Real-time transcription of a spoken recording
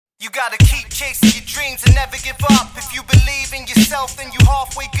You gotta keep chasing your dreams and never give up. If you believe in yourself, then you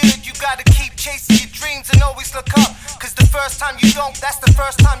halfway good. You gotta keep chasing your dreams and always look up. Cause the first time you don't, that's the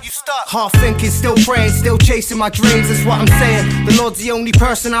first time you stuck. Half thinking, still praying, still chasing my dreams, that's what I'm saying. The Lord's the only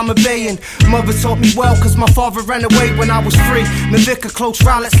person I'm obeying. Mother taught me well, cause my father ran away when I was free. My vicar close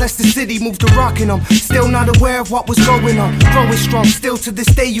riots, Leicester City, moved to Rockingham. Still not aware of what was going on. Growing strong, still to this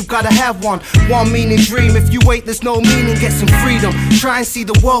day you gotta have one. One meaning dream, if you wait there's no meaning, get some freedom. Try and see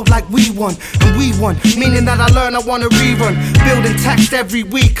the world like we won, and we won. Meaning that I learn, I want a rerun. Building taxed every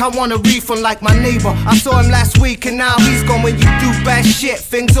week, I want a refund like my neighbor. I saw him last week and now he's gone. When you do bad shit,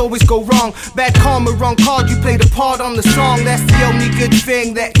 things always go wrong. Bad karma, wrong card, you played a part on the song. That's the only good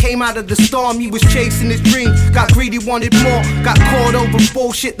thing that came out of the storm. He was chasing his dream, got greedy, wanted more. Got caught over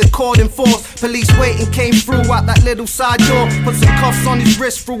bullshit that called in force. Police waiting, came through out that little side door. Put some cuffs on his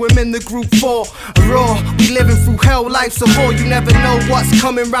wrist, threw him in the group 4. Raw, we living through hell, life's a whore. You never know what's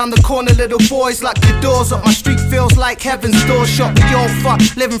coming round the corner. Little boys lock your doors up, my street feels like heaven's door shut. We all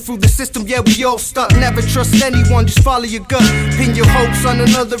fucked, living through the system, yeah we all stuck. Never trust anyone, just follow your gut. Pin your hopes on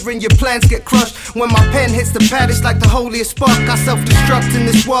another and your plans get crushed. When my pen hits the pad, it's like the holiest spark. I self-destruct in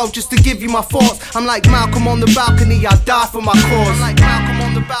this world just to give you my thoughts. I'm like Malcolm on the balcony, I die for my cause. I'm like Malcolm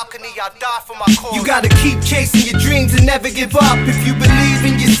on the balcony, I die for my cause. You gotta keep chasing your dreams and never give up. If you believe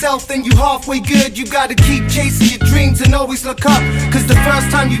in yourself, then you halfway good. You gotta keep chasing your dreams and always look up. Cause the first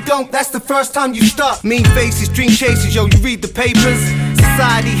time you don't, that's the first time you stuck. Mean faces, dream chasers, yo, you read the papers.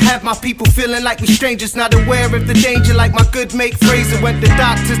 Society had my people feeling like we strangers, not aware of the danger. Like my good mate Fraser, went to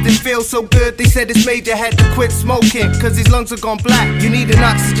doctors, didn't feel so good. They said his major had to quit smoking, cause his lungs are gone black. You need an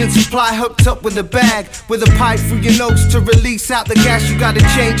oxygen supply hooked up with a bag, with a pipe through your nose to release out the gas. You gotta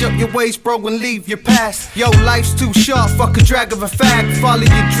change up your ways, bro, and leave your past. Yo, life's too short, fuck a drag of a fag. Follow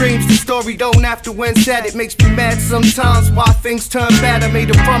your dreams, the story don't have to end sad. It makes me mad sometimes why things turn bad. I made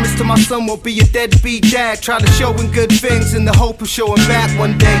a promise to my son, won't be a deadbeat dad. Try to show him good things in the hope of showing back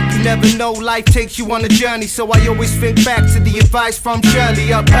one day. You never know, life takes you on a journey. So I always think back to the advice from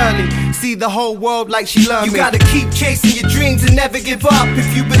Shirley. Up early, see the whole world like she learned me. You gotta keep chasing your dreams and never give up.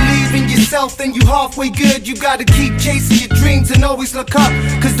 If you believe in yourself, then you halfway good. You gotta keep chasing your dreams and always look up.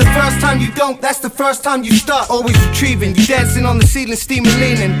 Cause the first time you don't, that's the first time you stuck. Always retrieving, you dancing on the ceiling, steaming,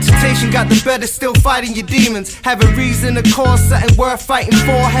 leaning. Temptation got the better, still fighting your demons. Have a reason, a cause, something worth fighting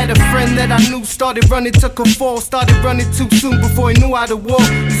for. Had a friend that I knew, started running, took a fall. Started running too soon before he knew how to walk.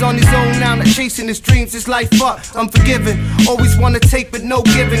 He's on his own now, not chasing his dreams, his life up. Unforgiven, always wanna take but no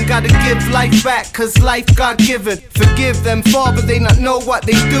giving. Gotta give life back, cause life God given. Forgive them, Father, they not know what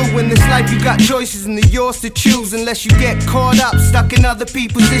they do. In this life you got choices and they're yours to choose. Unless you get caught up, stuck in other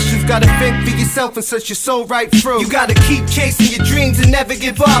people's issues. Gotta think for yourself and search your soul right through. You gotta keep chasing your dreams and never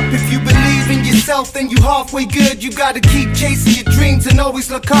give up. If you believe in yourself, then you halfway good. You gotta keep chasing your dreams and always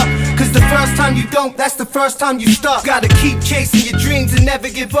look up. Cause the first time you don't, that's the first time you stuck. Gotta keep chasing your dreams and never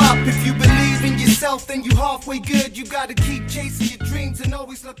give up. If you believe in yourself, then you halfway good. You gotta keep chasing your dreams and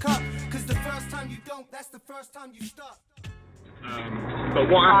always look up. Cause the first time you don't, that's the first time you stuck. But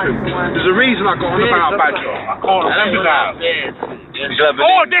what happened? There's a reason I got on about Badger. I can't remember that.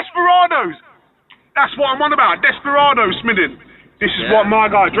 Oh, Desperados! That's what I'm on about. Desperados, Smidden. This is what my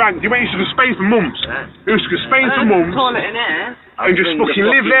guy drank. He went to Spain for months. He used to go to Spain for months. And just fucking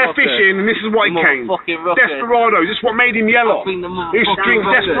live there fishing, and this is what he came. Desperados, this is what made him yellow. He used to drink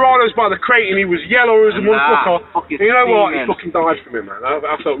Desperados by the crate and he was yellow as a motherfucker. And you know what? He fucking died for me, man.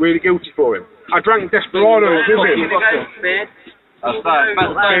 I felt really guilty for him. I drank Desperados with him. It's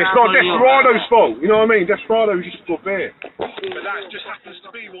not Desperados' fault, you know what I mean? Desperados is just a good beer. But that just happens to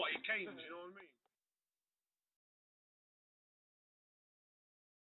be what he came to.